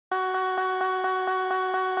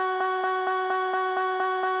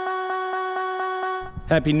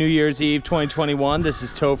Happy New Year's Eve 2021. This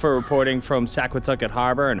is Topher reporting from Saquatucket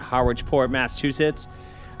Harbor in Harwichport, Massachusetts.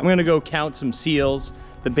 I'm gonna go count some seals.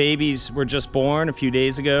 The babies were just born a few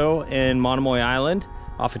days ago in Monomoy Island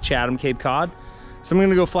off of Chatham, Cape Cod. So I'm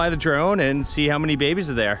gonna go fly the drone and see how many babies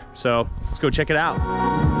are there. So let's go check it out.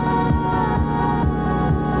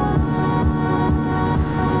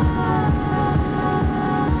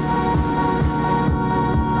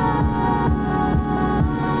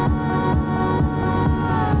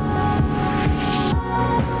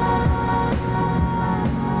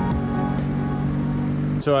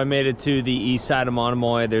 So I made it to the east side of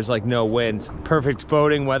Monomoy. There's like no wind. Perfect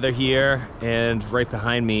boating weather here. And right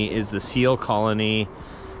behind me is the seal colony.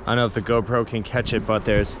 I don't know if the GoPro can catch it, but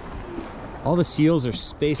there's... all the seals are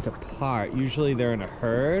spaced apart. Usually they're in a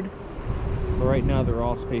herd, but right now they're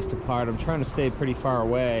all spaced apart. I'm trying to stay pretty far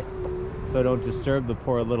away so I don't disturb the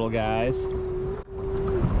poor little guys.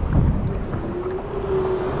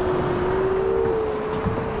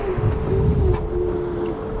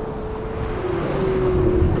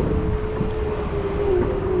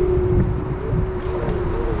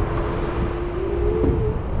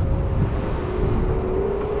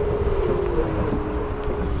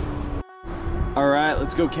 All right,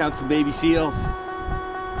 let's go count some baby seals.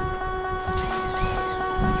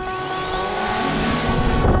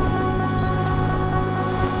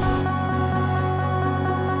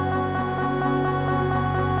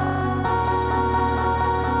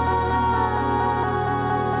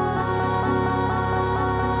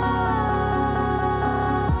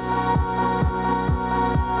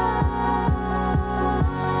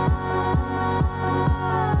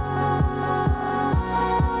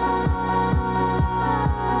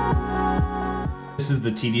 This is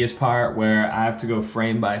the tedious part where I have to go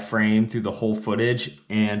frame by frame through the whole footage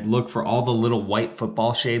and look for all the little white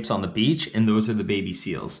football shapes on the beach, and those are the baby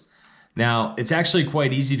seals. Now, it's actually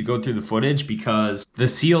quite easy to go through the footage because the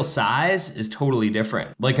seal size is totally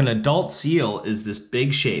different. Like an adult seal is this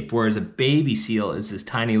big shape, whereas a baby seal is this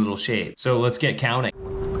tiny little shape. So let's get counting.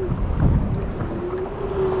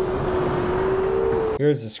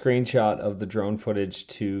 Here's a screenshot of the drone footage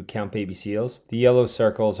to count baby seals. The yellow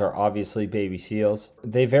circles are obviously baby seals.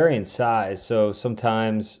 They vary in size, so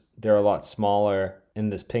sometimes they're a lot smaller. In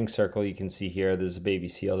this pink circle you can see here, there's a baby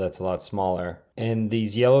seal that's a lot smaller. And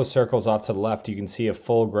these yellow circles off to the left, you can see a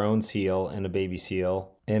full-grown seal and a baby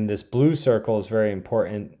seal. And this blue circle is very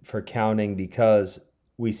important for counting because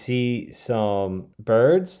we see some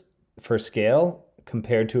birds for scale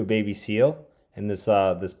compared to a baby seal. And this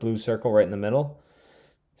blue circle right in the middle.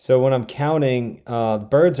 So when I'm counting,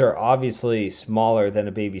 birds are obviously smaller than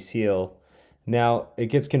a baby seal. Now, it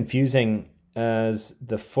gets confusing as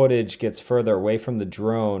the footage gets further away from the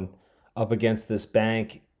drone up against this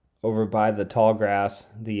bank over by the tall grass,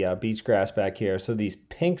 the beach grass back here. So these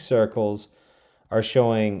pink circles are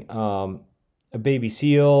showing a baby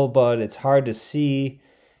seal, but it's hard to see.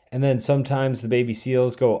 And then sometimes the baby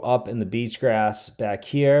seals go up in the beach grass back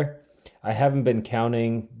here. I haven't been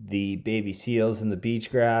counting the baby seals in the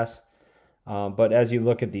beach grass, but as you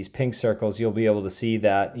look at these pink circles, you'll be able to see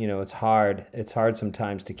that, you know, it's hard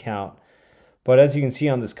sometimes to count. But as you can see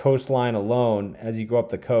on this coastline alone, as you go up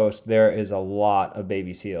the coast, there is a lot of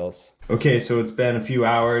baby seals. Okay, so it's been a few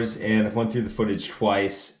hours and I've went through the footage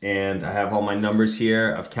twice and I have all my numbers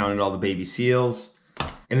here. I've counted all the baby seals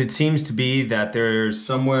and it seems to be that there's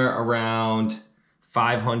somewhere around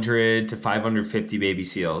 500 to 550 baby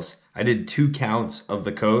seals. I did 2 counts of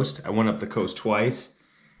the coast. I went up the coast twice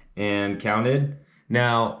and counted.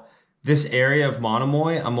 Now, this area of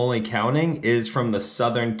Monomoy I'm only counting is from the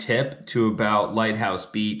southern tip to about Lighthouse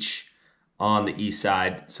Beach on the east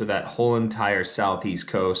side. So that whole entire southeast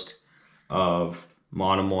coast of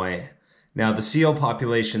Monomoy. Now, the seal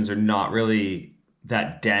populations are not really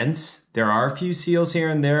that dense. There are a few seals here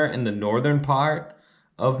and there in the northern part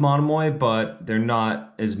of Monomoy, but they're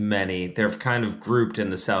not as many. They're kind of grouped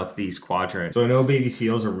in the southeast quadrant. So I know baby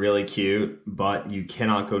seals are really cute, but you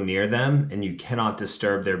cannot go near them and you cannot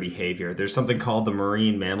disturb their behavior. There's something called the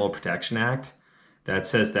Marine Mammal Protection Act that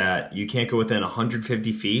says that you can't go within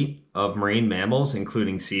 150 feet of marine mammals,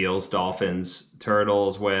 including seals, dolphins,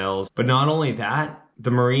 turtles, whales. But not only that,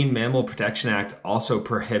 the Marine Mammal Protection Act also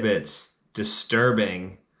prohibits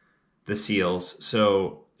disturbing the seals.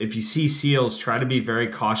 So if you see seals, try to be very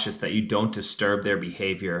cautious that you don't disturb their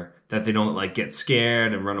behavior, that they don't like get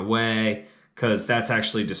scared and run away, because that's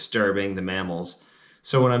actually disturbing the mammals.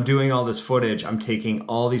 So when I'm doing all this footage, I'm taking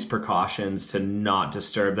all these precautions to not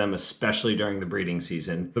disturb them, especially during the breeding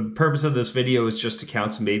season. The purpose of this video is just to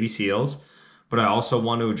count some baby seals, but I also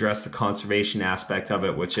want to address the conservation aspect of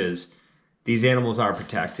it, which is These animals are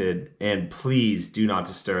protected, and please do not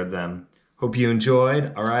disturb them. Hope you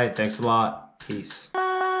enjoyed. All right, thanks a lot. Peace.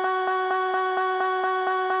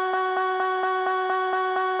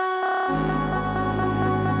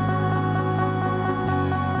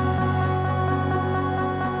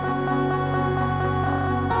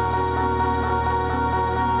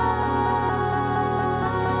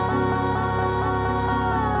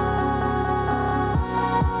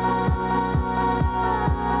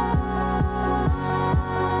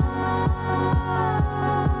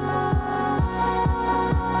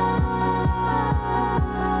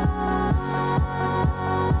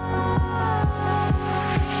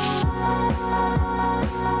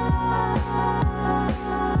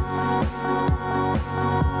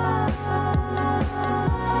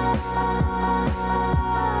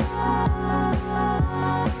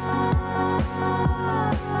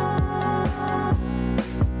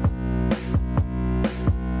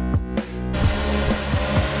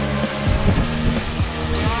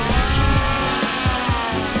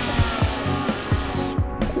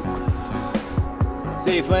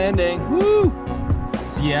 Safe landing. Woo!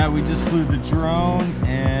 So yeah, we just flew the drone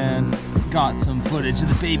and got some footage of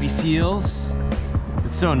the baby seals.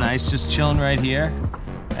 It's so nice just chilling right here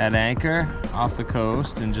at anchor off the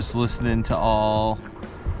coast and just listening to all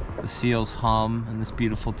the seals hum in this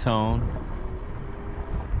beautiful tone.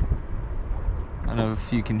 I don't know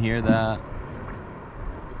if you can hear that.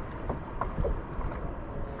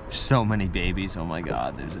 There's so many babies, oh my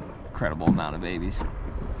God, there's an incredible amount of babies.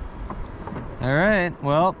 All right,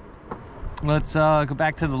 well, let's go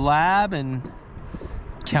back to the lab and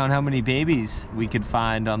count how many babies we could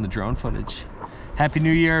find on the drone footage. Happy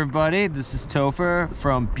New Year, everybody. This is Topher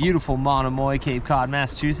from beautiful Monomoy, Cape Cod,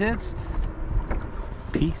 Massachusetts.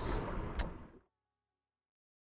 Peace.